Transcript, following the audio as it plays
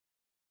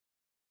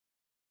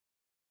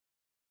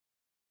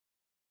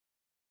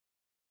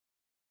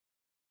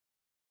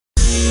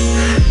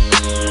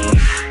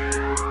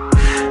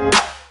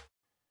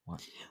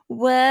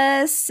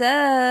What's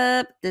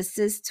up? This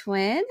is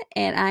Twin,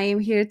 and I am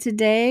here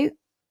today.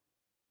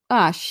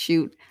 Ah,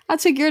 shoot. I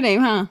took your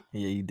name, huh?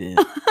 Yeah, you did.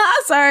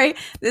 Sorry.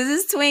 This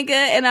is Twinka,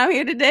 and I'm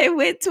here today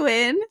with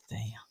Twin.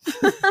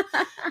 Damn.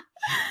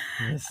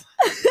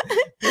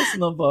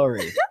 Listen up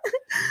already.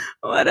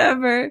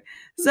 Whatever.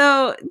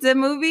 So the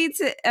movie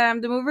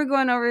we're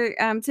going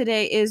over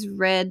today is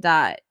Red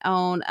Dot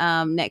on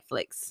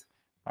Netflix.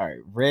 All right,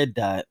 Red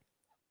Dot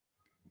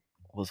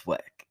was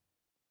whack.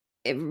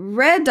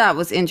 Red Dot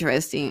was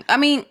interesting. I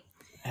mean,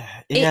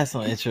 it had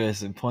some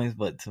interesting points,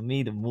 but to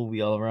me, the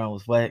movie all around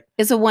was whack.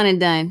 It's a one and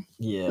done.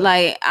 Yeah.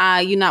 Like,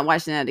 you're not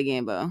watching that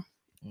again, bro.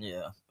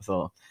 Yeah.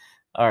 So,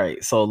 all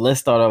right. So let's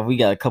start off. We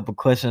got a couple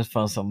questions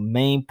from some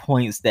main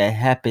points that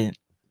happened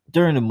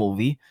during the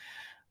movie.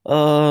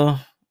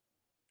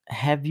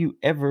 Have you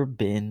ever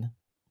been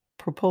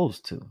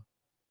proposed to?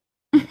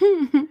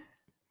 And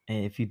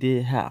if you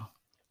did, how?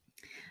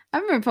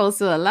 I've been proposed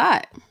to a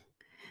lot.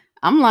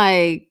 I'm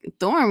like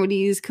Thorn with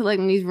these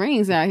collecting these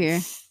rings out here.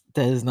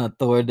 That is not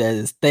Thor. That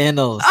is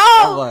Thanos.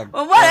 Oh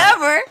well,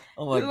 whatever.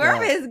 Oh my Whoever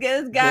God.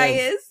 his guy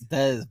is.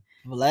 That is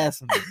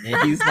blasphemy.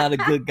 And he's not a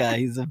good guy.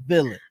 He's a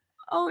villain.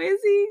 Oh, is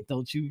he?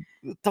 Don't.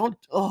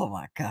 Oh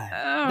my God.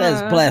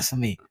 That's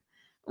blasphemy.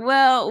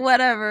 Well,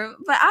 whatever.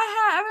 But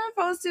I've been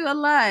proposed to a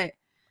lot.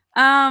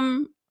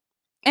 And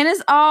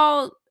it's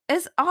all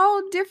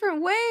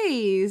different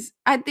ways.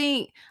 I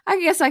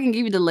guess I can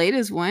give you the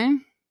latest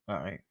one. All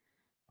right.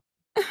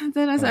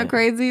 That sound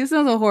crazy. It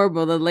sounds so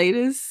horrible. The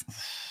latest.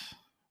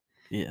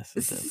 Yes.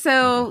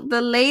 So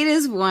the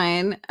latest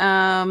one,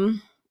 that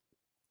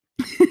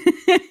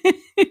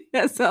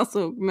sounds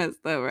so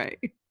messed up, right?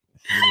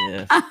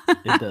 Yes,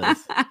 it does.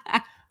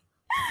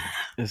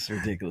 It's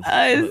ridiculous.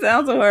 It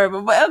sounds so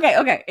horrible, but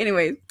okay.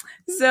 Anyways,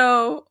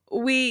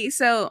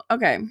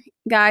 okay,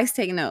 guys,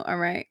 take note. All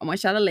right, I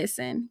want y'all to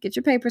listen. Get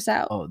your papers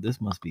out. Oh,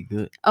 this must be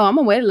good. Oh, I'm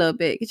gonna wait a little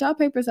bit. Get y'all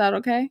papers out,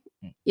 okay?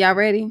 Y'all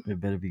ready?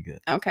 It better be good.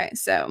 Okay,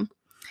 so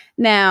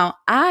now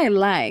I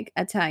like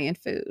Italian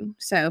food.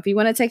 So if you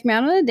want to take me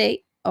out on a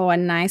date, a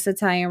nice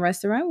Italian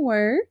restaurant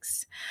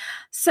works.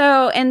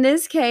 So in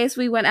this case,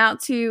 we went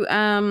out to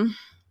I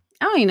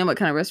don't even know what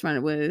kind of restaurant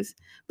it was,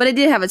 but it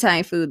did have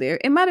Italian food there.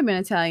 It might have been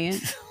Italian.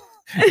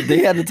 They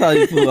had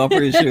Italian food. I'm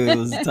pretty sure it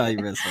was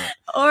Italian restaurant.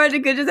 Or they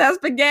could just have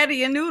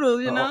spaghetti and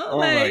noodles, you know? Oh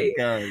my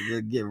God.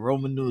 They get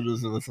Roman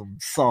noodles with some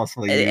sauce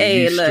for you.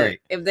 Hey, look,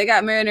 straight. If they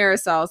got marinara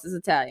sauce, it's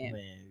Italian.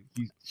 Man,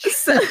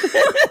 so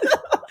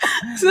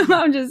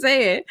I'm just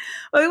saying.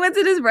 Well, we went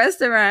to this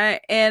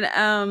restaurant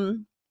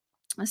and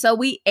so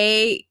we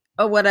ate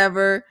or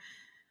whatever.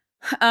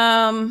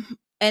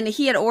 And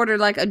he had ordered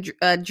like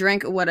a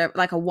drink or whatever,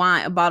 like a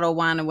bottle of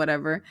wine or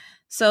whatever.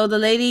 So the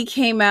lady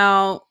came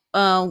out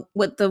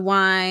with the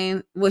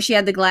wine. Well, she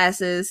had the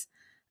glasses.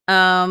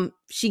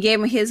 She gave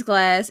him his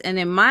glass, and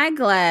in my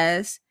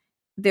glass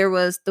there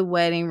was the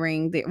wedding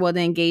ring, the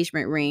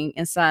engagement ring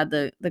inside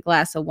the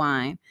glass of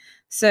wine.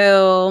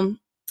 So,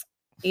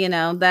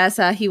 that's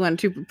how he wanted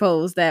to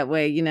propose that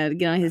way, to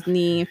get on his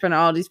knee in front of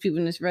all these people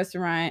in this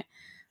restaurant.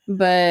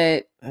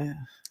 But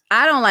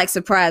I don't like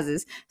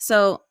surprises.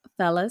 So,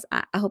 fellas,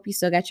 I hope you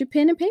still got your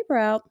pen and paper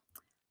out.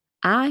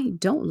 I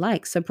don't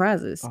like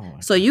surprises.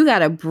 So you got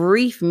to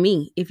brief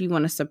me if you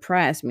want to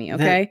surprise me,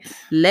 okay?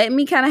 Let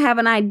me kind of have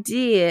an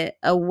idea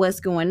of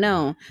what's going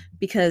on,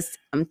 because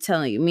I'm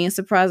telling you, me and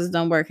surprises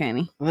don't work,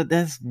 honey. But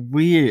that's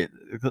weird.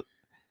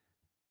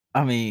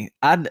 I mean,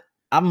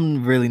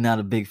 I'm really not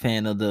a big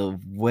fan of the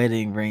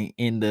wedding ring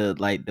in the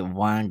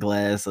wine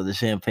glass or the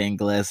champagne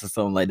glass or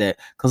something like that.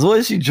 Because what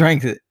if she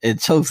drank it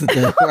and chokes it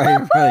right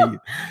in front of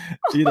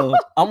you?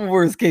 I'm a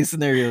worst case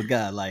scenario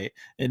guy.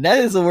 And that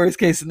is a worst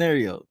case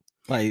scenario.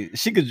 Like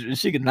she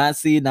could not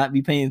see it, not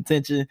be paying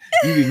attention.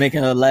 You be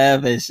making her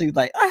laugh, and she's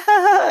like,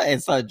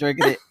 and start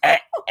drinking it,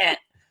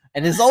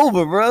 and it's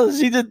over, bro.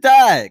 She just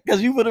died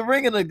because you put a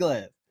ring in her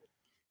glass.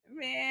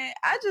 Man,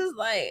 I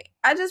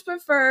just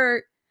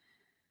prefer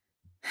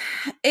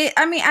it.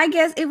 I mean, I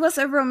guess it was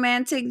a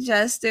romantic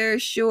gesture,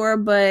 sure,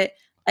 but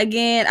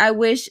again, I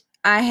wish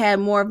I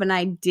had more of an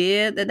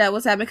idea that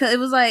was happening, because it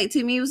was like,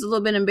 to me, it was a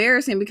little bit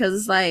embarrassing, because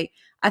it's like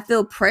I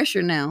feel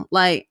pressure now.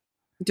 Like,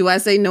 do I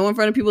say no in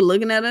front of people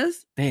looking at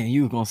us? Damn,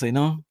 you were gonna say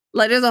no?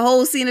 Like, there's a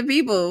whole scene of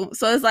people,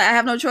 so it's like I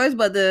have no choice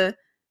but to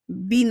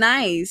be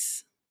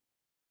nice.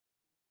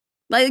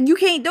 Like,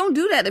 don't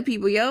do that to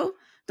people, yo.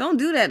 Don't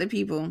do that to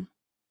people.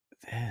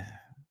 Yeah,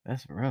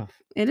 that's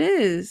rough. It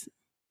is.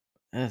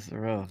 That's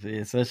rough. Yeah,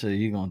 especially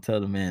you gonna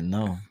tell the man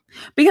no.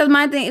 Because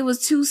my thing, it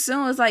was too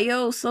soon. It's like,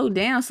 yo, slow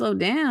down.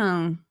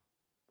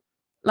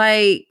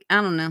 Like,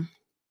 I don't know.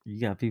 You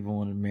got people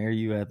want to marry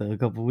you after a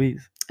couple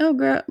weeks. Oh,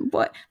 girl,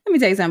 boy. Let me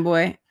tell you something,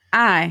 boy.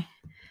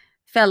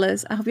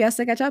 Fellas, I hope y'all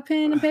still got y'all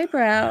pen and paper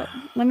out.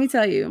 Let me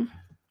tell you.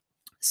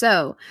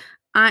 So,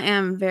 I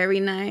am very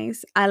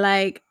nice. I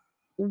like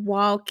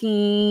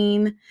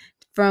walking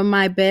from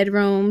my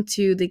bedroom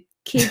to the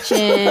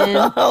kitchen.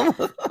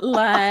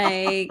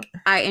 Like,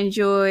 I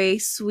enjoy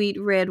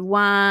sweet red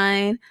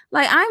wine.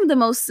 Like, I'm the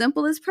most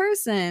simplest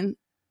person.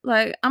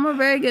 Like, I'm a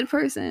very good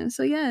person.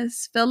 So,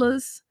 yes,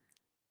 fellas,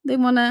 they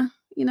want to,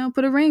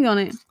 put a ring on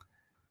it.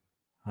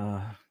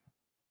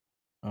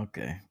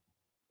 Okay.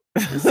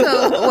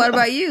 So, what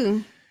about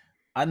you?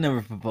 I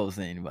never proposed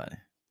to anybody.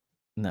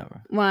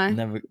 Never. Why?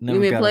 Never You never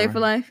mean got play for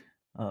around.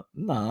 life?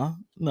 No,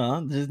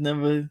 no, just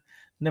never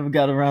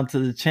got around to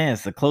the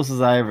chance. The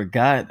closest I ever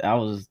got, I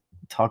was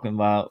talking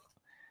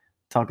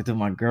to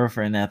my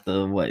girlfriend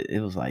after what it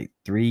was like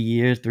 3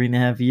 years,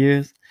 3.5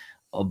 years,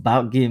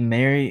 about getting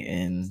married,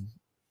 and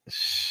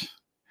she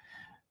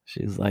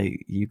was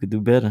like, "You could do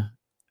better,"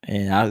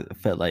 and I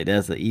felt like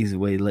that's an easy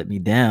way to let me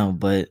down.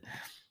 But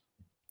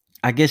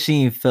I guess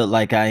she ain't felt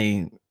like I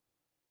ain't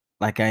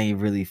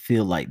really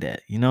feel like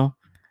that, you know?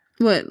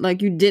 What?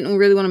 Like you didn't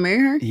really want to marry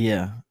her?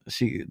 Yeah,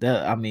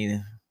 I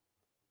mean,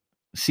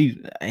 she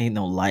ain't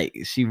no like.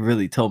 She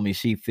really told me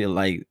she feel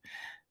like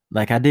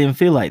I didn't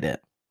feel like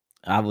that.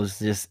 I was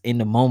just in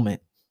the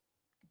moment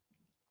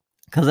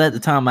because at the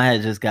time I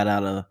had just got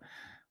out of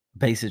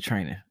basic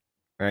training,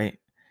 right?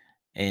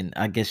 And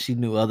I guess she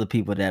knew other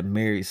people that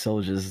married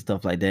soldiers and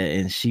stuff like that,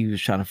 and she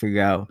was trying to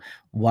figure out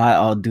why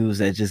all dudes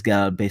that just got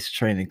out of basic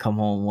training come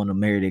home want to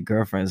marry their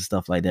girlfriends and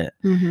stuff like that.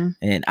 Mm-hmm.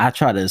 And I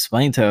tried to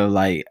explain to her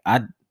like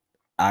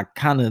I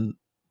kind of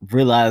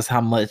realized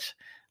how much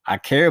I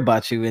care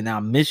about you and I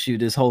miss you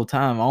this whole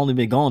time. I only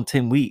been gone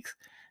 10 weeks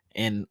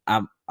and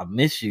I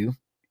miss you.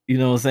 You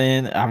know what I'm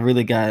saying? I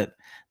really got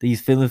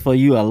these feelings for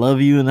you. I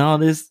love you and all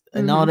this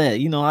and all that.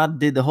 You know, I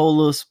did the whole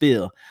little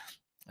spiel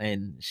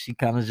and she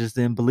kind of just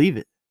didn't believe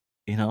it,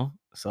 you know?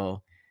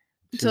 So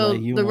she's like, So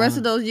you the rest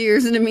of want those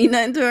years didn't mean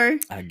nothing to her.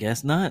 I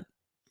guess not.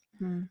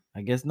 Hmm.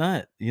 I guess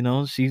not. You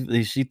know,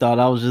 she thought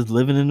I was just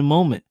living in the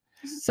moment.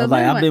 I So was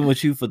like, then I've what? been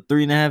with you for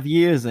 3.5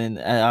 years, and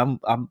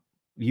I'm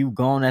you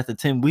gone after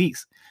 10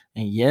 weeks,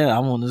 and yeah, I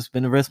want to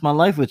spend the rest of my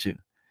life with you.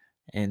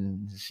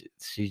 And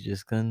she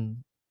just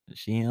couldn't.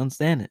 She didn't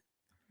understand it.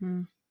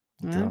 Hmm.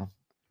 Well. So,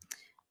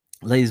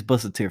 ladies,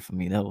 bust a tear for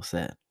me. That was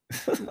sad.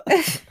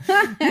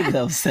 That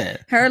was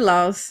sad. Her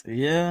loss.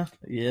 Yeah,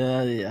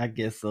 I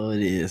guess so.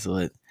 It is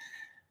what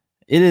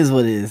it is.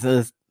 What it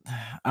is.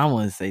 I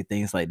wouldn't say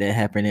things like that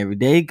happen every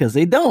day because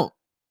they don't.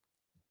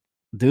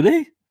 Do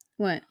they?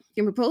 What?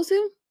 Can propose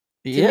to?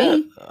 To Yeah.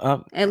 me,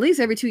 at least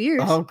every 2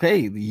 years.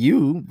 Okay,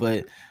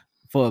 but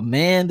for a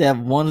man that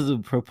wanted to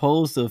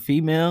propose to a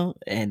female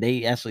and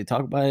they actually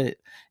talk about it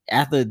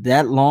after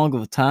that long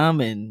of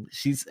time, and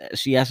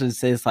she actually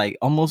says like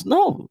almost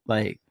no,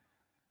 like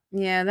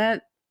Yeah,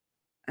 that.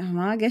 Well,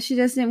 I guess she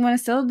just didn't want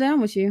to settle down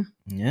with you.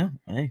 yeah,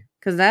 hey,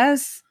 Cause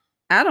that's,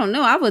 I don't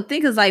know. I would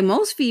think it's like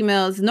most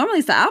females, normally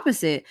it's the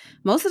opposite.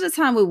 Most of the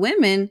time with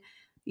women,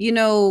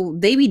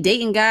 they be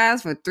dating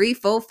guys for 3,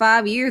 4,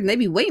 5 years and they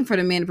be waiting for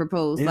the man to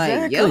propose.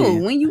 Like, yo,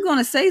 exactly. when you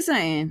gonna say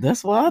something?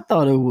 That's what I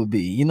thought it would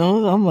be. You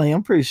know, I'm like,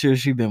 I'm pretty sure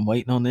she been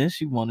waiting on this.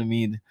 She wanted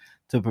me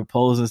to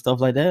propose and stuff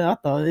like that. I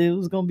thought it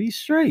was gonna be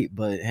straight,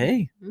 but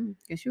hey,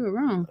 Guess you were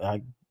wrong.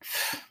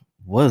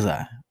 Was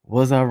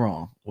I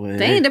wrong? Well,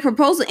 Dang, the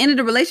proposal ended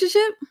the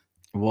relationship?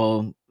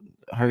 well,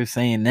 her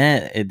saying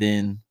that, and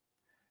then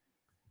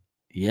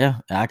yeah,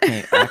 I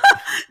can't. Dang,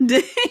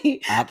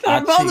 the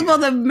proposal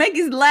supposed to make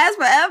it last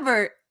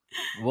forever.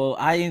 Well,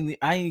 I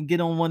ain't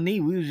get on one knee.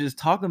 We was just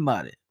talking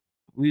about it.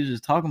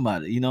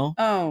 You know.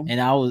 Oh, And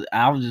I was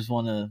just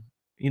want to,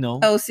 you know.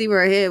 Oh, see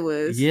where her head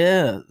was.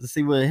 Yeah,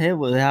 see where her head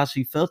was, how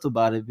she felt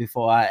about it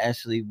before I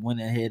actually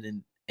went ahead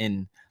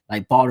and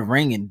like bought a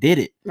ring and did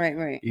it.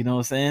 Right. You know what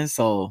I'm saying?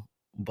 So,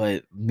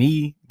 but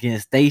me getting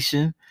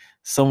stationed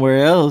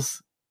somewhere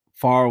else,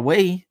 far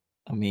away,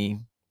 I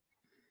mean,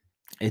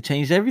 it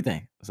changed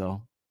everything.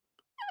 So,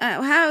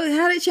 how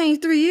did it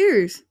change 3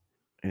 years?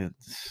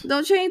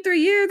 Don't change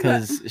 3 years,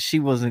 because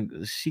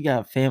she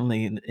got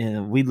family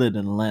and we lived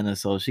in Atlanta,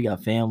 so she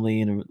got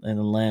family in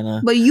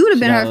Atlanta. But you would have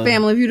been her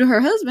family if you were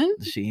her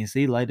husband. She didn't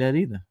see it like that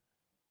either.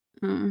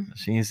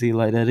 She didn't see it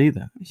like that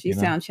either. She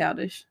sounds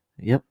childish.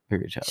 Yep,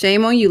 very childish.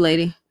 Shame on you,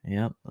 lady.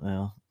 Yep.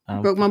 Well,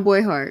 broke my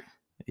boy heart.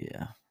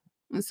 Yeah,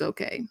 it's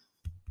okay.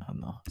 I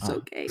know. It's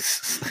okay.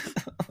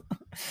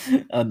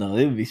 I know,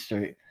 it'll be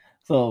straight.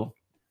 So,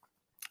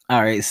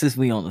 all right, since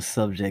we on the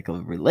subject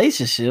of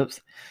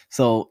relationships,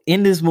 so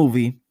in this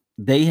movie,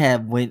 they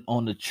have went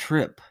on a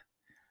trip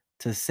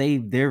to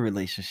save their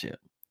relationship,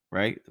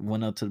 right?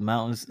 Went up to the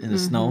mountains in the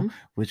snow,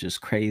 which is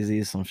crazy.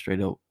 It's some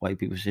straight up white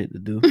people shit to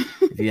do,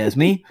 if you ask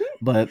me.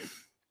 But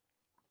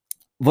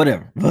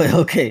whatever. But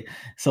okay,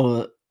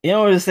 so in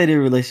order to save their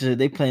relationship,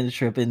 they plan the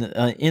trip in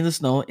the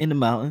snow, in the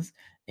mountains.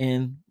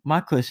 And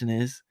my question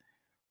is,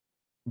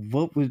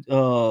 what would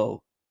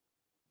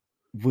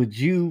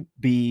you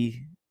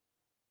be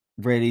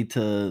ready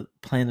to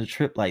plan a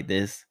trip like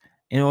this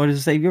in order to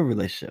save your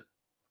relationship?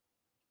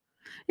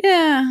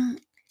 Yeah.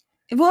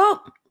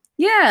 Well,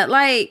 yeah,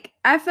 like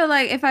I feel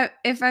like if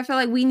I feel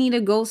like we need to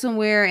go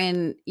somewhere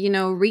and,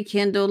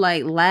 rekindle,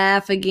 like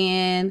laugh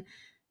again,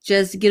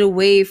 just get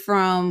away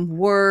from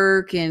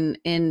work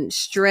and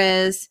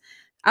stress,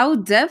 I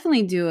would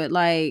definitely do it.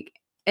 Like,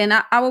 and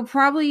I would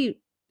probably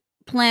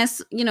plan,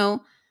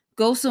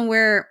 go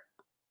somewhere.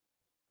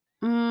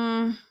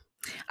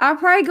 I'll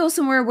probably go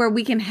somewhere where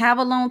we can have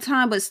a long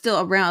time, but still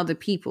around other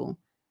people.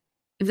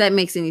 if that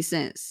makes any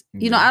sense.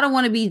 You know, Yeah. I don't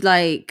want to be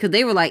like, because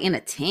they were like in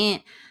a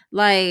tent.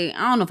 Like,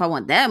 I don't know if I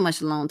want that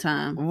much alone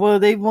time. Well,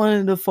 they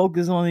wanted to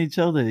focus on each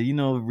other, you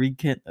know,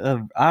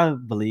 I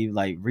believe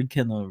like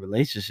rekindle a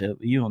relationship.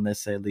 You don't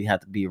necessarily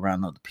have to be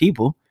around other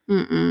people.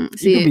 You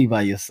can be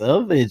by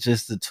yourself. It's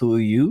just the two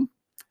of you.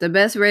 The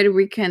best way to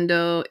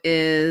rekindle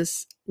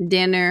is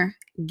dinner,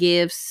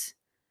 gifts,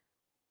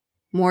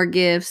 more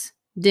gifts,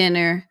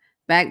 dinner,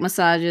 back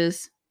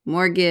massages,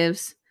 more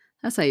gifts.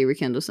 That's how you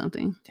rekindle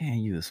something. Damn,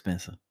 you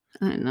expensive.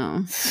 I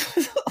know.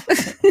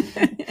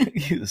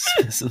 You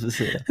expensive as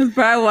hell. That's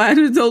probably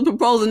why those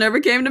proposals never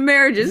came to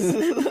marriages.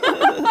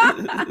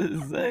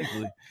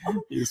 Exactly.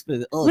 You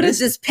expensive. Oh, what is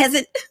this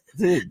peasant?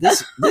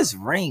 This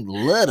ring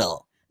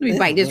little. Let me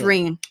bite this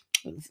ring.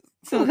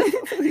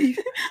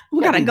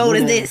 What kind of gold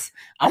is this?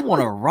 I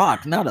want a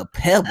rock, not a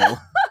pebble.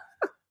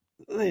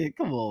 Hey,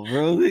 come on,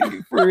 bro.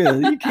 For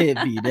real, you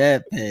can't be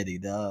that petty,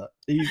 dog.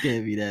 You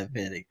can't be that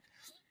petty.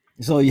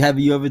 So, have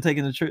you ever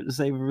taken a trip to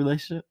save a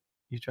relationship?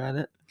 You tried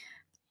that?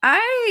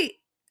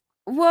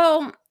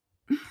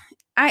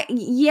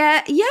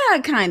 Yeah,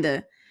 kind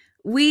of.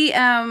 We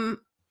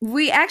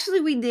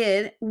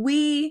did.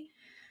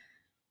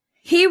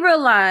 He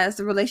realized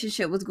the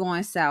relationship was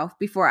going south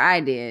before I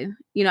did.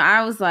 You know,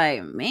 I was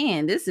like,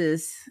 man, this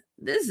is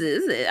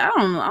I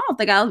don't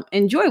think I'll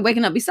enjoy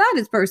waking up beside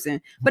this person.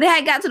 But it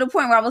had got to the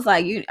point where I was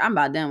like, I'm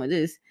about done with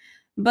this.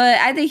 But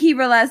I think he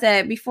realized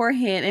that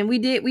beforehand, and we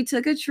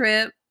took a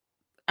trip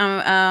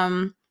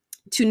to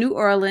New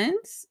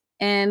Orleans,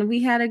 and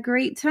we had a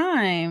great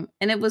time,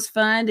 and it was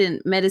fun,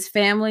 and met his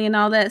family and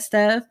all that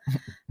stuff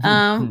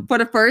for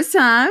the first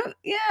time.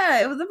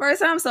 Yeah, it was the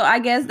first time. So I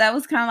guess that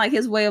was kind of like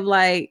his way of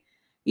like,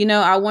 you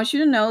know, I want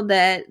you to know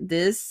that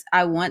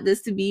I want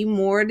this to be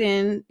more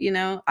than, you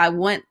know, I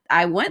want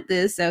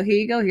this. So here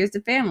you go. Here's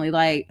the family.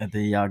 Like, and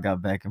then y'all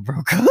got back and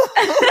broke up.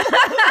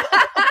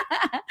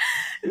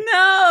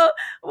 No,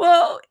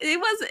 well, it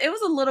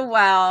was a little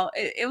while.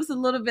 It was a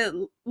little bit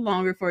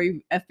longer before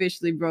you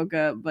officially broke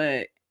up,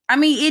 but I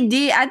mean, it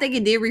did. I think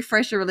it did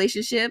refresh the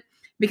relationship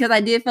because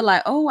I did feel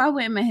like, oh, I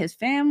went and met his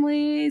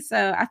family,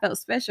 so I felt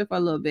special for a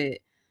little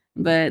bit.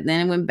 But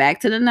then it went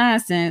back to the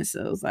nonsense.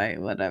 So it was like,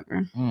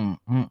 whatever. I'm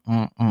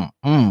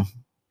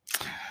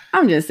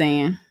just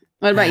saying.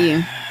 What about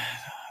you?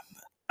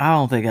 I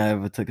don't think I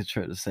ever took a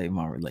trip to save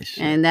my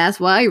relationship, and that's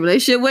why your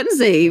relationship wasn't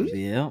saved.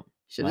 Yeah,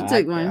 should have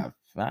took one.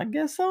 I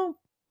guess so.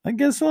 I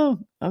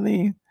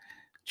mean,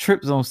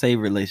 trips don't save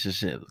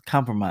relationships.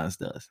 Compromise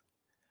does.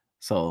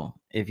 So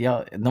if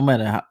y'all, no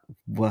matter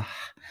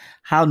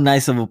how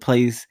nice of a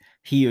place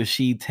he or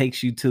she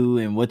takes you to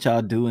and what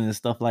y'all doing and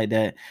stuff like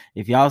that,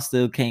 if y'all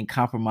still can't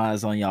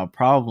compromise on y'all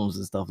problems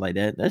and stuff like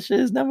that, that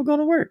shit is never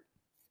gonna work.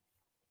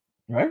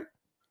 Right?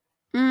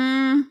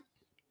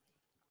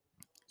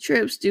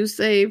 Trips do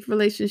save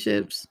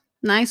relationships.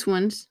 Nice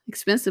ones,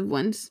 expensive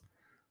ones.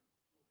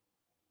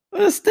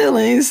 But it still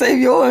ain't save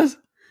yours.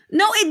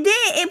 No, it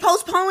did. It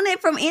postponed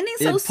it from ending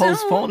so soon. It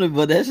postponed it,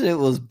 but that shit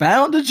was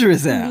bound to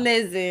drizzle out.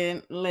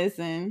 Listen.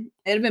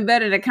 It'd have been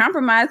better to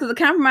compromise, because the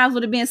compromise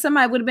would have been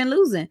somebody would have been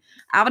losing.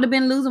 I would have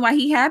been losing while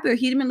he happy, or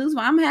he'd have been losing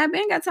while I'm happy.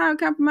 I ain't got time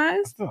to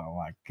compromise. Oh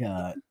my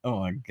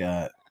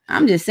god.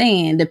 I'm just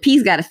saying, the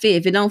piece got to fit.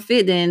 If it don't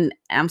fit, then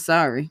I'm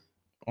sorry.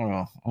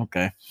 Oh,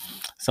 okay.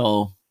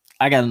 So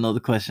I got another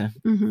question.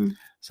 Mm-hmm.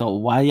 So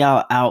while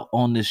y'all out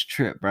on this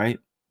trip, right,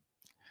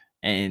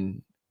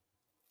 and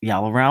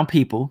y'all around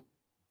people,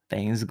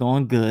 things are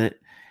going good,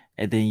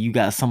 and then you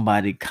got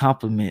somebody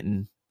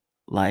complimenting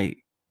like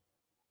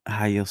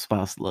how your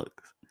spouse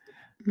looks.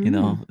 You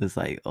know, it's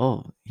like,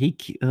 oh, he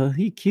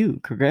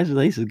cute.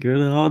 Congratulations,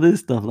 girl, and all this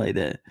stuff like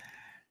that.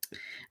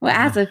 Well,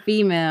 as a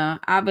female,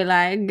 I'll be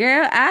like,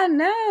 girl, I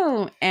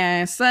know,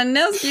 and something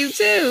else cute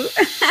too.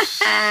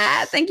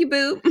 Thank you,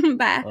 boo.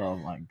 Bye. Oh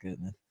my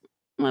goodness.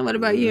 Well, what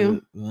about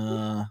you?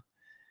 I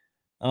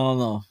don't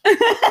know.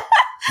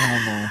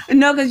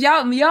 No, because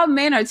y'all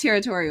men are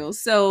territorial.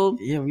 So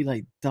yeah, we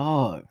like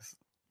dogs.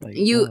 Like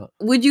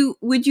would you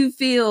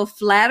feel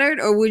flattered,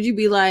 or would you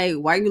be like,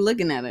 why are you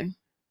looking at her?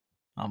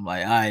 I'm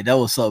like, all right, that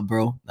what's up,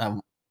 bro.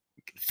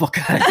 Fuck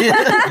out of here.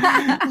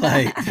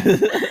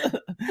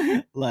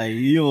 like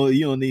you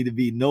don't need to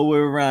be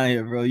nowhere around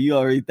here, bro. You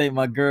already think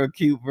my girl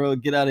cute, bro.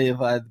 Get out of here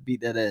if I have to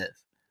beat that ass.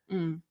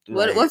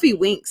 What if he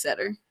winks at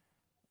her?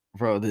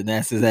 Bro, then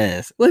that's his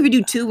ass. What if you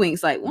do 2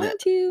 winks, like 1,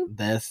 2?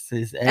 That's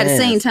his ass. At the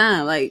same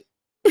time, like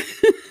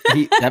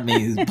that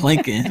means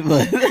blinking,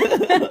 but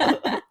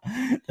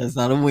that's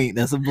not a wink,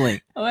 that's a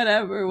blink.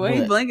 Whatever. What are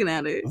you blinking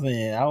at it?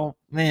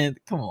 Man,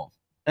 come on.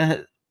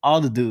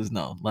 All the dudes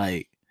know.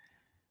 Like,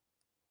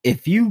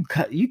 if you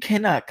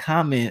cannot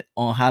comment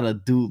on how the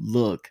dude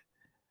look.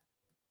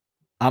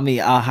 I mean,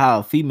 how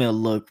a female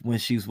look when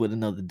she's with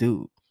another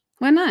dude.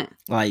 Why not?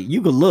 Like,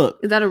 you could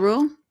look. Is that a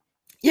rule?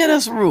 Yeah,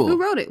 that's a rule.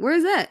 Who wrote it? Where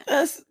is that?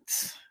 That's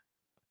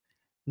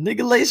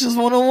Nigga-lations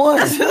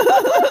 101.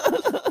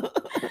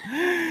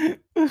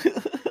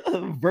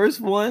 Verse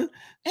 1,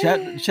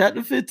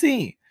 chapter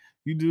 15.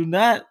 You do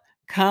not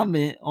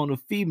comment on a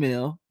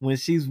female when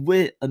she's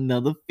with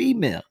another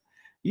female.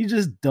 You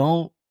just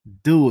don't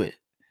do it.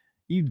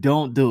 You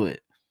don't do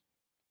it.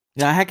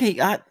 Yeah, I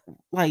can't.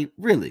 Like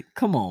really.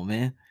 Come on,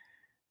 man.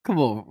 Come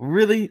on,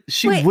 really?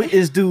 She Wait.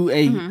 witnessed dude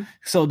Mhm.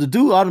 so the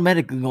dude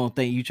automatically gonna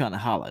think you trying to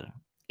holler at him.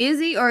 Is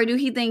he, or do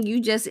he think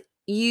you just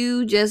Nah,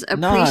 it's like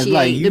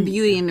appreciate the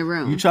beauty in the you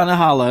room? trying to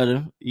holler at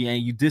him. Yeah,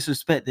 you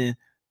disrespecting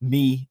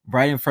me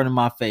right in front of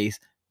my face.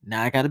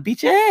 Now I gotta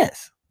beat your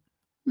ass.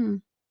 Hmm.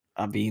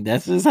 I mean,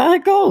 that's just how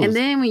it goes. And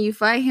then when you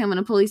fight him and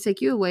the police take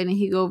you away, then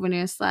he go over there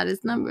and slide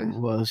his number.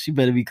 Well, she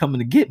better be coming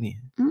to get me.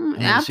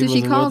 After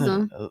she calls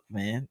him.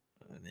 Man.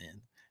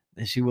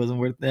 And she wasn't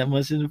worth that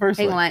much in the first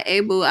Hey, place. like, hey,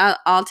 boo,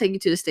 I'll take you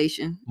to the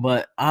station.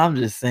 But I'm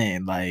just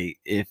saying, like,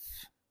 if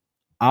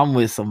I'm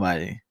with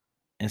somebody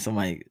and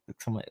somebody,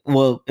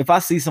 well, if I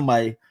see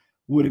somebody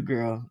with a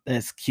girl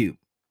that's cute,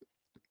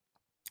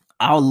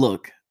 I'll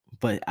look,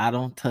 but I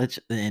don't touch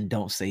and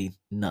don't say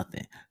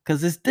nothing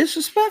because it's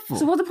disrespectful.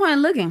 So what's the point of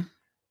looking?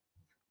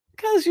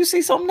 Because you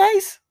see something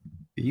nice,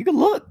 you can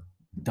look.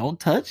 Don't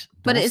touch.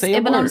 Don't But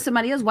it belongs to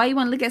somebody else. Why you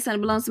want to look at something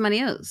that belongs to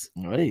somebody else?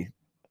 Right.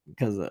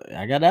 Because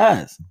I got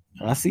eyes.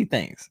 I see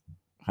things.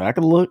 I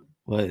can look,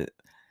 but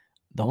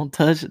don't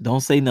touch. Don't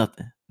say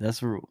nothing.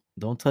 That's the rule.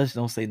 Don't touch.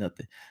 Don't say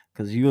nothing.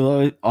 Because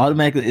you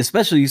automatically,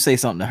 especially you say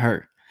something to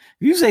her.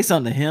 If you say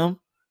something to him,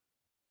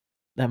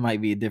 that might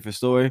be a different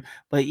story.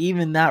 But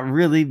even not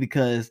really,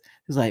 because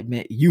it's like,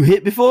 man, you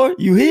hit before?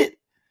 You hit?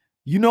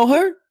 You know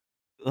her?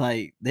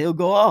 Like, they'll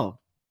go off.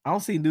 I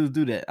don't see dudes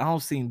do that. I don't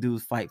see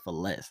dudes fight for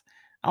less.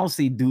 I don't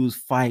see dudes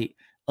fight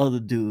other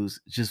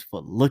dudes just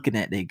for looking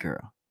at their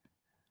girl.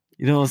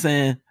 You know what I'm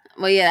saying?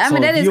 Well, yeah, I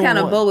mean, that is kind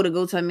of bold to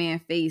go to a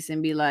man's face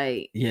and be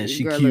like, yeah,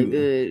 she girl cute. look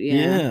good.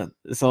 Yeah.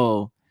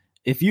 So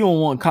if you don't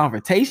want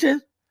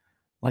confrontation,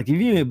 like if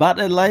you ain't about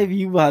that life,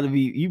 you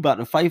about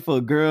to fight for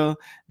a girl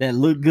that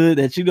look good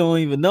that you don't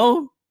even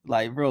know.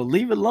 Like, bro,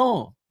 leave it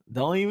alone.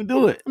 Don't even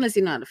do it. Unless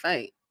you know how to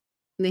fight.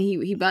 Then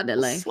he about that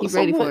life. He's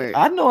ready for it.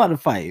 I know how to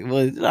fight.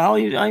 But I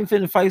ain't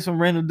finna fight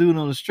some random dude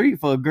on the street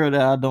for a girl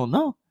that I don't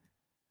know.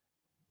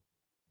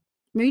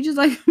 Maybe you just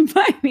like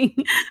fighting.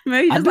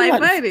 Maybe you just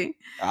like fighting.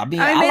 I mean,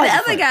 the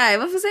other guy.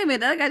 What's the same? The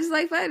other guy just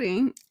like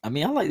fighting. I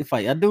mean, I like to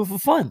fight. I do it for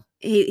fun.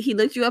 He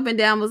looked you up and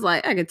down. Was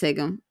like, I could take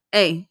him.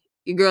 Hey,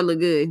 your girl look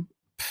good.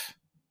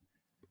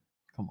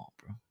 Come on,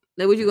 bro.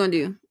 Then what you gonna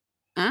do?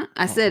 Huh?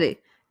 I said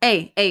it.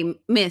 Hey,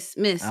 miss.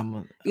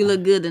 You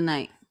look good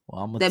tonight.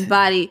 Well, that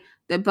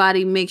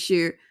body makes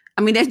your.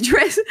 I mean, that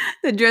dress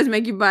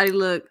make your body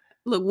look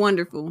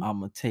wonderful.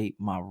 I'm gonna take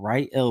my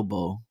right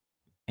elbow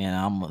and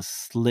I'm gonna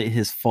slit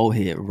his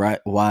forehead right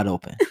wide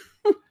open.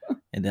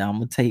 And then I'm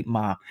gonna take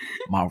my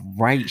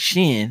right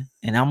shin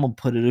and I'm gonna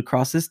put it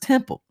across his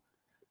temple.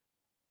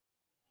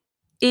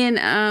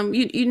 And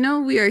you know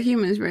we are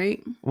humans,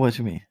 right? What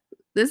you mean?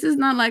 This is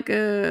not like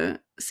a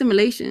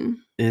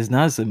simulation. It's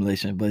not a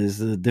simulation, but it's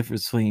the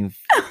difference between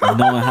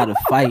knowing how to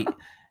fight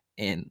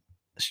and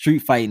street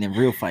fighting and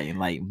real fighting,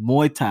 like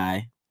Muay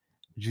Thai,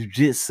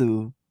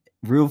 Jiu-Jitsu,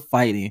 real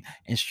fighting,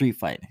 and street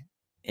fighting.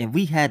 And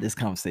we had this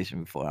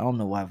conversation before. I don't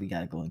know why we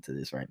got to go into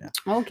this right now.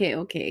 Okay.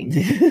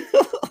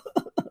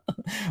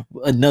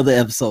 Another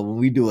episode when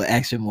we do an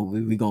action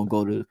movie, we're going to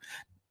go to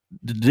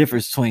the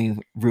difference between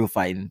real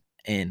fighting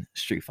and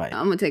street fighting.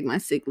 I'm going to take my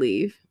sick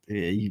leave.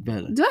 Yeah, you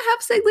better. Do I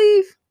have sick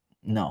leave?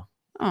 No.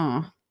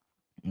 Oh.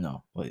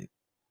 No. Wait.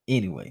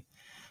 Anyway.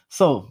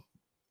 So,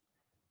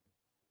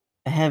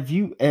 have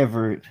you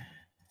ever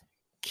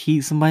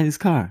keyed somebody's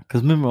car?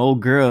 Because remember,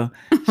 old girl,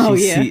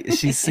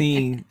 she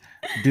seen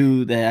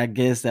dude that I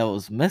guess that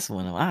was messing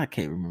with him. I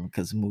can't remember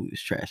because the movie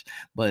was trash.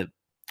 But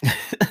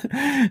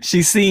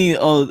she seen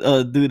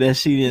dude that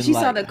she didn't. She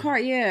saw the car,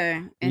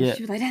 and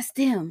she was like, "That's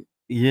them."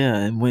 Yeah,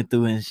 and went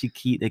through and she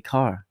keyed the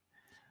car.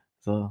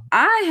 So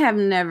I have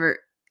never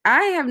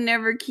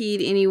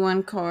keyed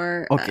anyone's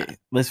car. Okay,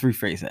 let's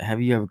rephrase that.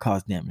 Have you ever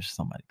caused damage to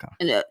somebody's car?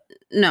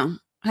 No.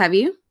 Have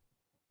you?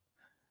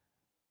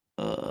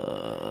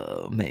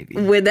 Maybe.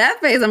 With that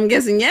face, I'm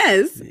guessing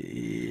yes.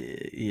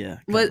 Yeah.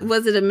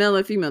 Was it a male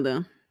or female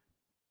though?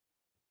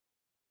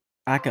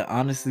 I can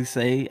honestly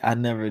say I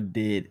never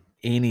did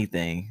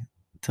anything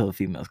to a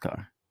female's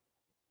car.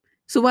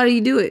 So why do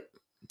you do it?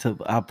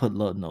 I put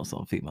love notes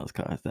on females'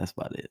 cars. That's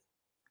about it.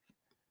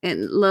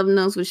 And love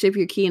notes would shape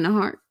your key in the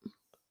heart?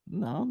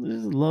 No,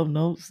 there's love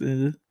notes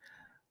and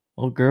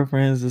old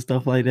girlfriends and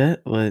stuff like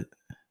that. But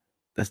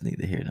that's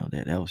neither here nor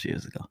there. That was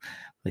years ago.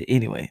 But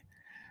anyway,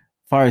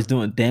 as far as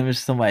doing damage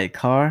to somebody's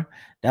car,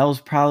 that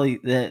was probably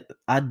that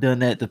I'd done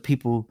that to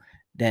people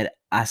that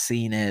I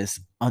seen as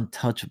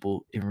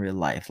untouchable in real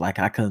life. Like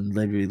I couldn't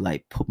literally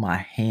like put my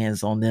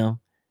hands on them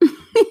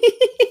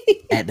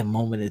at the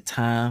moment of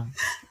time.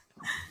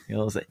 You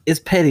know what I'm saying? It's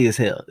petty as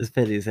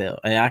hell.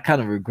 And I kind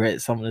of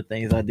regret some of the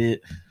things I did.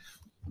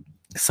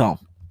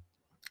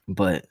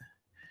 But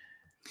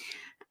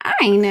I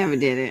ain't never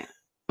did it.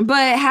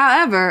 But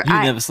however, you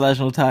never slashed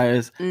no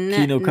tires,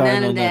 none of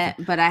that.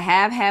 Nothing. But I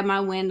have had my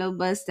window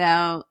bust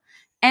out,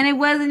 and it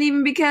wasn't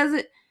even because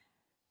it.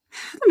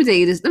 Let me tell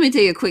you this. Let me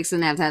tell you a quick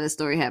synopsis how this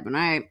story happened.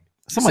 All right,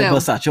 somebody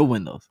bust out your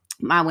windows.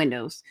 My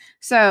windows.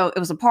 So it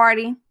was a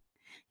party,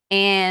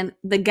 And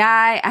the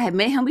guy, I had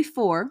met him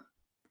before.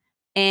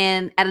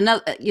 And at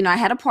another, I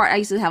had a party. I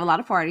used to have a lot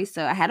of parties.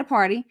 So I had a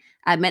party.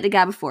 I met the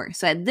guy before.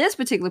 So at this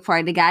particular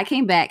party, the guy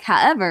came back.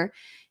 However,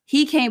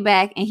 he came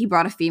back and he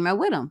brought a female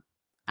with him.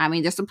 I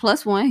mean, just a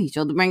plus one. He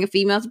chose to bring a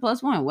female as a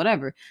plus one,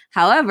 whatever.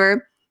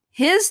 However,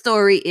 his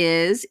story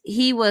is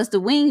he was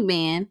the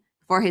wingman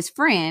for his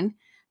friend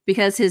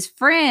because his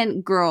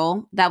friend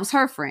girl, that was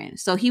her friend.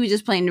 So he was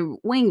just playing the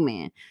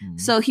wingman. Mm-hmm.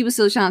 So he was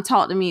still trying to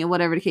talk to me or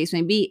whatever the case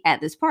may be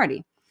at this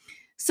party.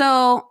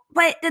 So,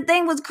 but the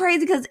thing was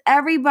crazy because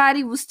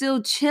everybody was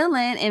still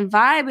chilling and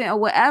vibing or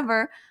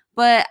whatever.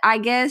 But I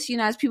guess,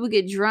 as people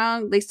get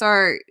drunk, they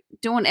start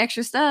doing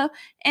extra stuff.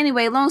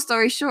 Anyway, long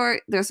story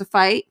short, there's a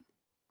fight.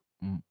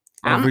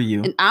 Over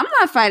you. And I'm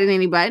not fighting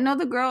anybody.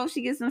 Another girl,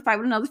 she gets in a fight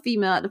with another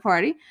female at the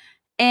party.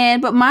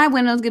 But my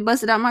windows get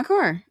busted out my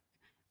car.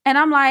 And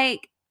I'm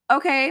like,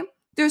 okay,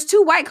 there's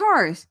 2 white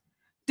cars.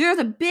 There's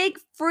a big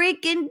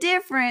freaking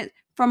difference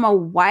from a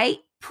white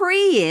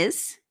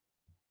Prius.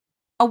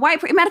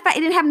 Matter of fact,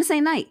 it didn't happen the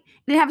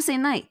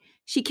same night.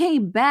 She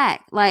came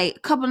back like a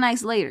couple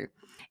nights later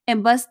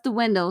and busted the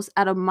windows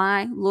out of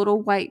my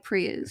little white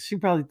Prius. She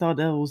probably thought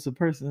that was the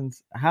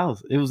person's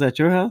house. It was at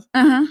your house?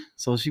 Uh-huh.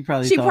 So she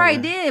probably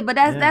did, but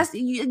that's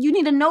you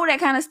need to know that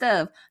kind of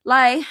stuff.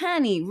 Like,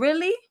 honey,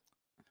 really?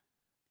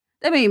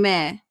 That made me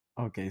mad.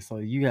 Okay, so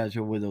you got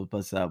your windows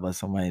busted out by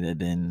somebody that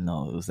didn't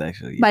know it was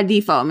actually by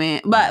default,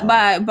 man.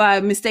 By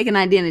mistaken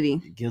identity.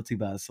 Guilty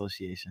by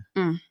association.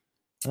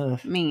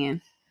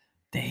 Man.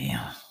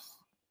 Damn.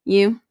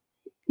 You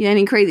had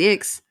any crazy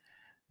icks?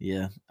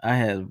 Yeah, I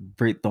had a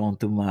brick thrown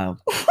through my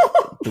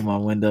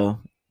window.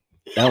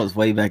 That was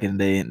way back in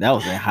the day. That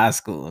was in high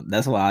school.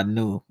 That's why I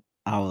knew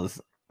I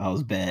was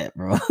bad,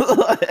 bro.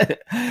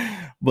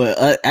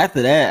 But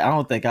after that, I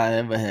don't think I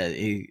ever had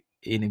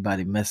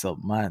anybody mess up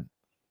my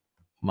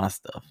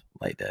stuff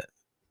like that.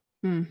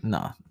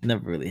 No,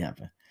 never really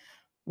happened.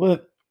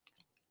 But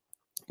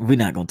we're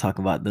not gonna talk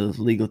about those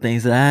legal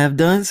things that I have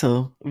done,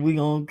 so we're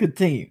gonna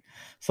continue.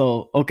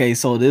 So okay,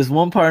 so there's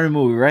one part of the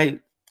movie,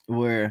 right,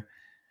 where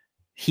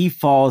he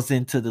falls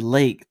into the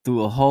lake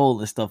through a hole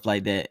and stuff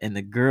like that, and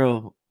the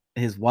girl,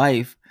 his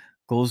wife,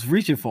 goes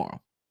reaching for him.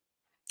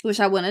 Which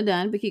I wouldn't have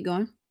done, but keep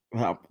going.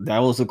 Well, that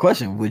was the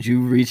question. Would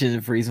you reach in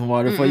the freezing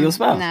water for your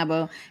spouse? Nah,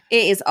 bro.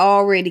 It is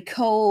already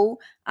cold.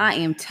 I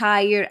am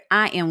tired.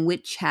 I am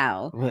with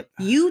child. What?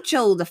 You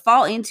chose to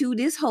fall into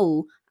this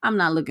hole. I'm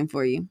not looking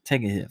for you.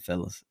 Take a hit,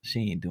 fellas.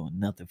 She ain't doing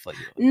nothing for you.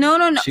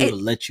 No. She will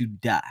let you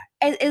die.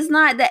 It's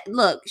not that.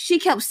 Look, she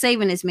kept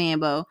saving this man,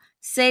 bro.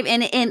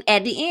 And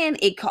at the end,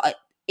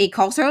 it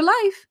cost her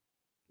life.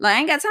 Like, I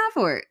ain't got time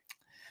for it.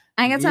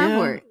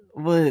 For it.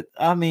 But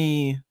I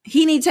mean,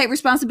 he need to take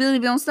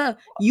responsibility on stuff.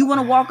 You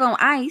want to walk on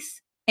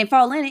ice and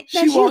fall in it?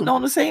 She walked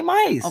on the same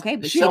ice. Okay,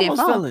 but she didn't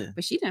fall.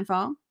 But she didn't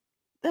fall.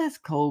 That's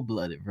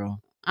cold-blooded, bro.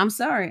 I'm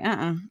sorry.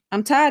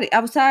 I'm tired. I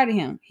was tired of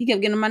him. He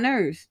kept getting on my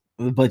nerves.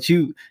 But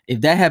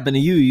if that happened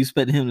to you, you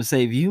expected him to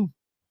save you.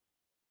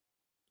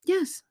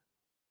 Yes.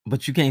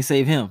 But you can't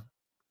save him.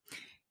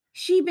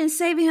 She been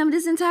saving him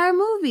this entire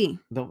movie.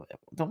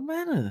 Don't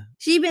matter.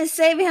 She been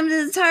saving him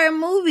this entire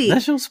movie.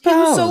 That's your spouse.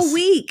 He was so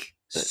weak.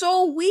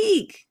 So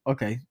weak.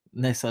 Okay.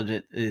 Next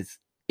subject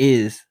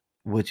is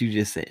what you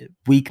just said.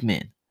 Weak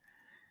men.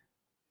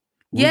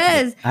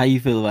 Yes. How you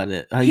feel about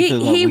that?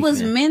 He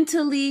was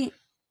mentally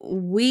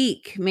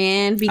weak,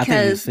 man, because I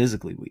think he was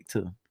physically weak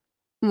too.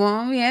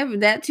 Well, yeah,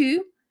 that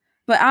too.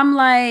 But I'm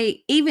like,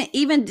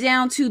 even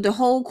down to the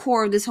whole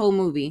core of this whole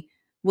movie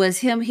was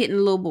him hitting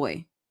the little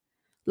boy.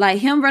 Like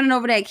him running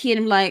over that kid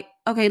and like,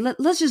 okay,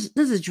 let's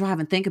just drive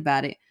and think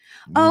about it.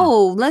 Yeah.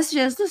 Oh, let's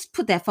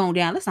put that phone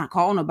down. Let's not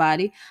call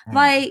nobody.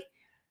 Right.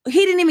 Like,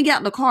 he didn't even get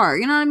out the car.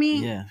 You know what I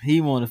mean? Yeah,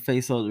 he wanted to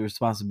face all the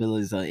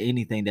responsibilities of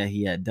anything that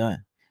he had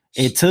done.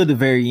 Until the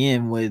very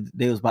end, when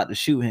they was about to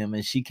shoot him,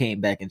 and she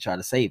came back and tried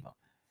to save him.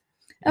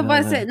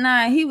 I said,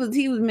 nah, he was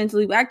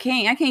mentally. I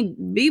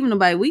can't be with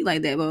nobody weak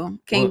like that, bro.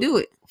 Can't do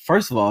it.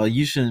 First of all,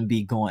 you shouldn't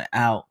be going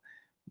out.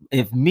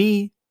 If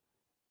me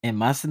and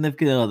my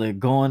significant other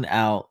going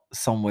out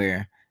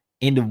somewhere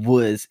in the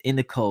woods, in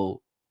the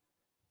cold,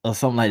 or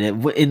something like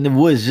that, in the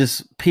woods,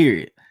 just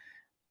period,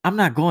 I'm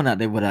not going out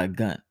there without a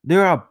gun.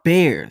 There are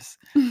bears.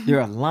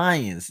 There are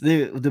lions.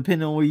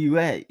 Depending on where you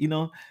at,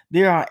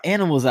 there are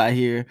animals out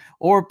here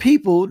or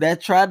people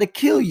that try to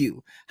kill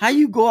you. How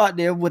you go out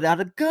there without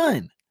a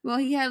gun? Well,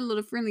 he had a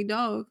little friendly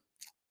dog.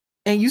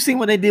 And you seen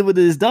what they did with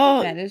his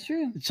dog? That is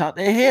true. Chopped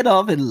their head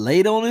off and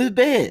laid on his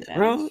bed,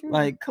 bro.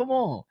 Like, come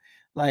on.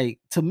 Like,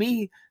 to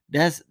me,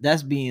 that's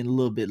being a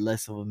little bit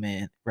less of a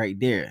man right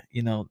there,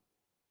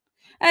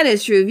 That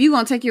is true. If you're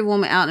going to take your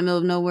woman out in the middle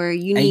of nowhere,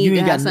 you need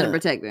to have something to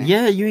protect her.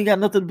 Yeah, you ain't got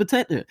nothing to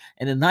protect her.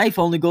 And the knife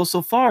only goes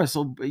so far.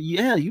 So,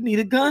 yeah, you need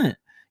a gun.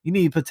 You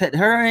need to protect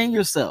her and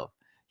yourself.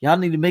 Y'all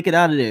need to make it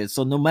out of there.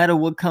 So no matter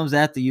what comes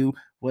after you,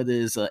 whether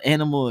it's an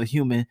animal or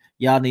human,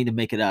 y'all need to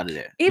make it out of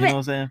there. You know what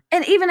I'm saying?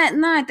 And even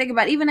think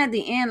about it, even at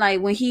the end, like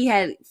when he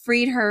had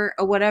freed her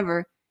or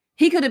whatever,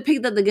 he could have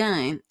picked up the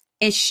gun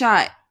and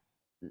shot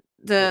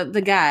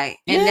the guy.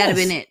 And that'd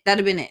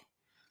have been it.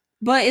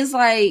 But it's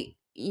like,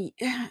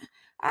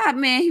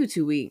 man, he was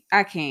too weak.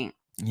 I can't.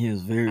 He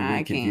was very I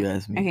weak, if you can't.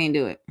 ask I me. can't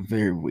do it.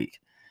 Very weak.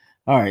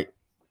 All right.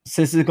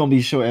 Since it's gonna be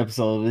a short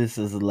episode, this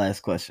is the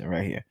last question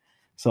right here.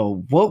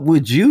 So, what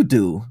would you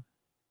do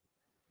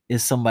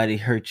if somebody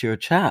hurt your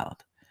child?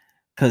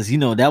 Because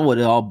that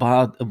would all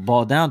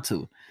boil down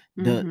to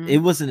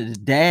it wasn't the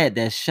dad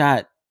that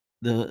shot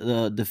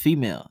the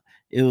female.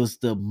 It was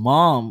the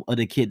mom of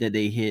the kid that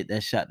they hit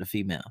that shot the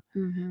female.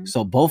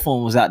 So both of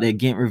them was out there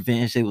getting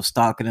revenge. They was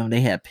stalking them. They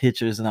had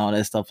pictures and all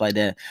that stuff like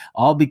that,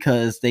 all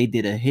because they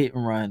did a hit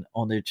and run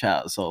on their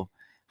child. So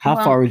how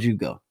far would you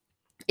go?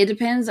 It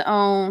depends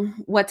on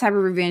what type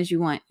of revenge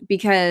you want,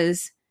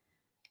 because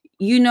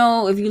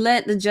if you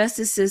let the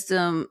justice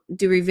system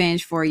do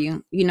revenge for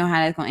you, you know how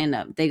that's going to end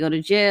up. They go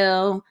to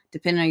jail.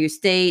 Depending on your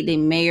state, they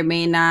may or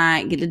may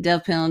not get the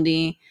death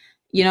penalty.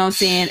 You know what I'm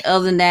saying?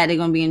 Other than that, they're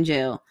going to be in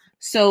jail.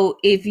 So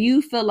if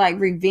you feel like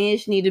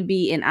revenge need to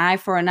be an eye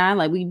for an eye,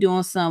 like we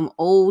doing some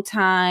old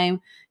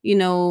time,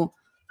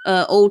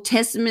 Old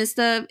Testament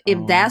stuff,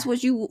 if that's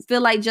what you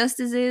feel like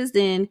justice is,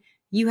 then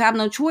you have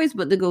no choice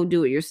but to go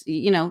do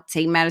it.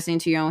 Take matters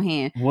into your own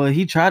hand. Well,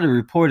 he tried to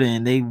report it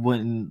and they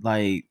wouldn't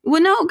like.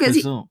 Well, no,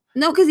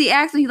 because he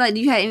asked him, he's like,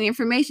 "Do you have any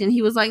information?"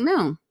 He was like,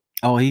 "No."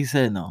 Oh, he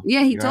said no.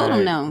 Yeah, he told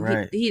him no.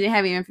 Right. He didn't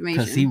have any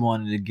information because he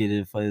wanted to get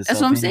it for himself.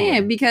 That's what I'm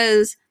saying.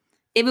 Because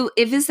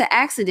if it's an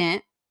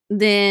accident,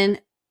 then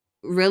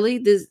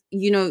really,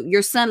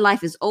 your son's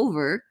life is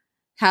over.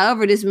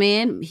 However, this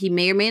man, he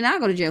may or may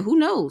not go to jail. Who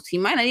knows? He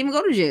might not even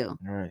go to jail.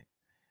 Right.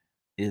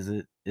 Is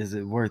it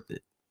worth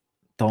it?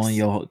 Throwing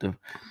your,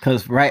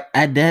 because right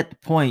at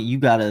that point you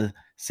gotta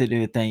sit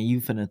there and think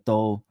you finna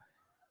throw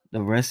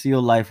the rest of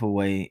your life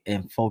away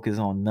and focus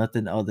on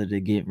nothing other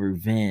than get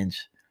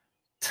revenge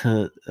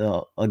to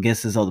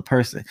against this other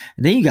person.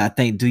 And then you gotta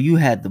think, do you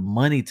have the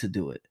money to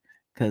do it?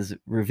 Because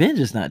revenge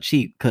is not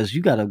cheap, because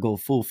you gotta go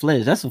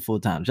full-fledged. That's a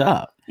full-time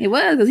job. It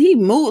was, because he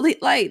moved,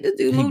 like the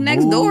dude moved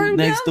next door.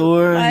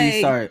 He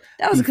started,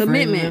 that was a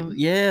commitment.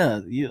 Yeah,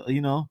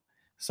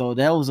 so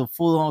that was a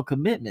full-on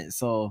commitment.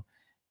 So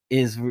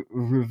is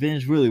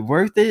revenge really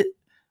worth it?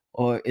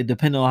 Or it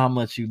depends on how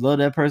much you love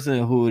that person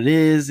and who it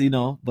is,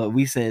 but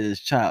we said it's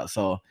child.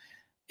 So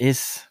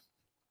it's,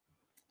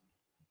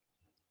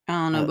 I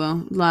don't know,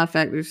 bro. A lot of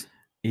factors.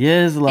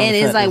 Yeah, it's a lot. And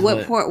it's like,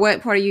 what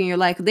part of you in your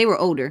life? They were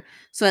older,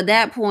 so at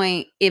that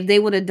point, if they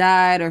would have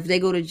died or if they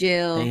go to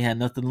jail, they had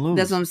nothing to lose.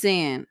 That's what I'm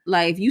saying.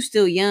 Like, if you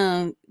still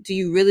young, do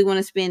you really want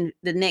to spend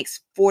the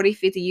next 40,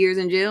 50 years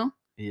in jail?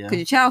 Yeah, because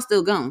your child's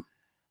still gone.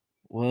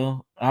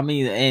 Well, I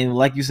mean, and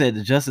like you said,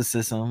 the justice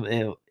system,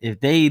 if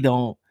they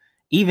don't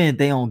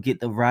get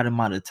the right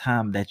amount of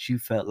time that you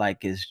felt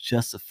like is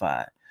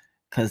justified,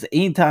 because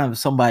anytime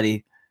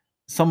somebody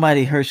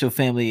hurts your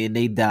family and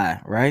they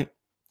die, right?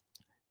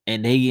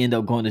 And they end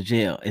up going to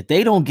jail. If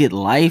they don't get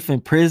life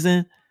in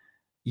prison,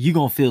 you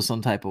gonna feel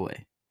some type of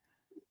way.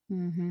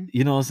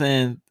 You know what I'm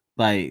saying?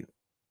 Like,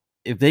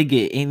 if they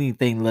get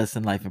anything less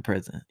than life in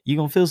prison, you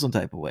gonna feel some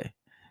type of way.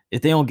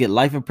 If they don't get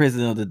life in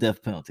prison or the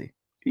death penalty,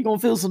 you gonna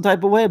feel some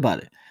type of way about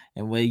it.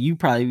 And when you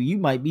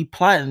might be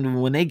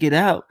plotting when they get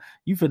out,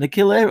 you finna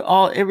kill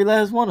every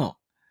last one of them.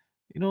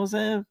 You know what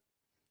I'm saying?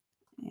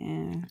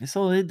 Yeah.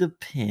 So it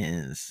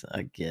depends,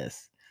 I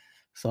guess.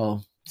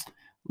 So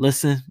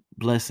listen,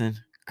 blessing,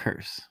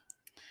 curse.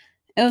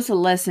 It was a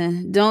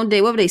lesson. Don't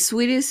date. What were they?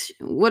 Swedish?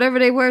 Whatever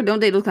they were. Don't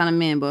date those kind of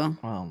men, bro.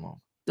 I don't know.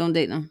 Don't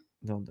date them.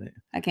 Don't date.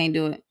 I can't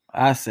do it.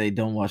 I say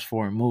don't watch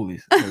foreign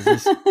movies,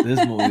 because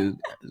this movie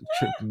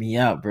tripped me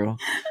out, bro.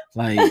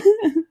 Like,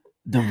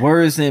 the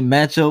words didn't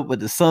match up with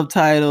the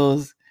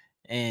subtitles,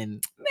 and man,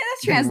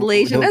 that's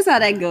translation. That's how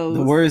that goes.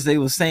 The words they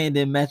were saying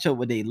didn't match up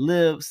with their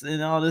lips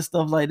and all this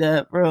stuff like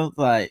that, bro.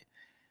 Like,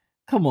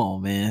 come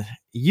on, man.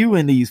 You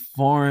in these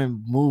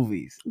foreign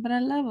movies. But I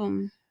love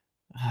them.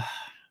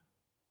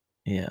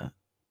 Yeah,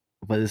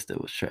 but it still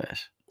was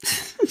trash.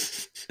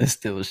 It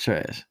still was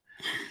trash.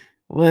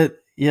 But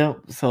yep.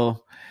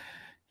 So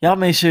y'all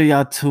make sure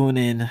y'all tune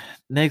in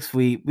next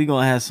week. We're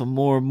gonna have some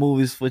more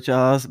movies for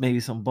y'all. Maybe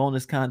some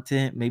bonus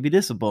content. Maybe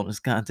this a bonus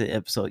content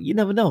episode. You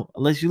never know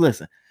unless you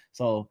listen.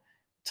 So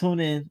tune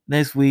in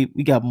next week.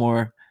 We got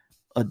more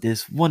of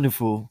this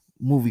wonderful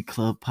movie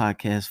club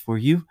podcast for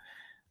you.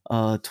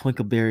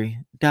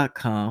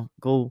 Twinkaberry.com.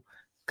 Go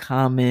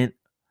comment,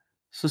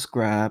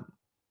 subscribe,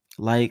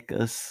 like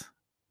us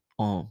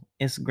on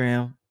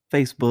Instagram,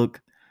 Facebook.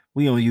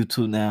 We on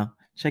YouTube now.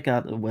 Check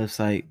out the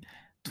website,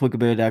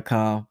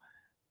 twinkaberry.com.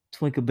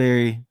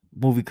 Twinkaberry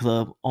Movie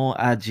Club on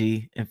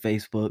IG and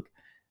Facebook.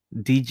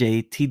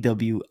 DJ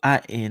TWINTWO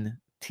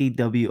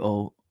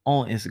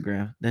on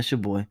Instagram. That's your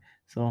boy.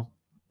 So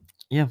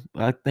yeah,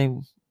 I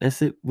think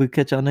that's it. We'll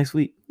catch y'all next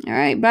week. All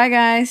right. Bye,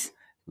 guys.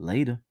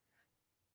 Later.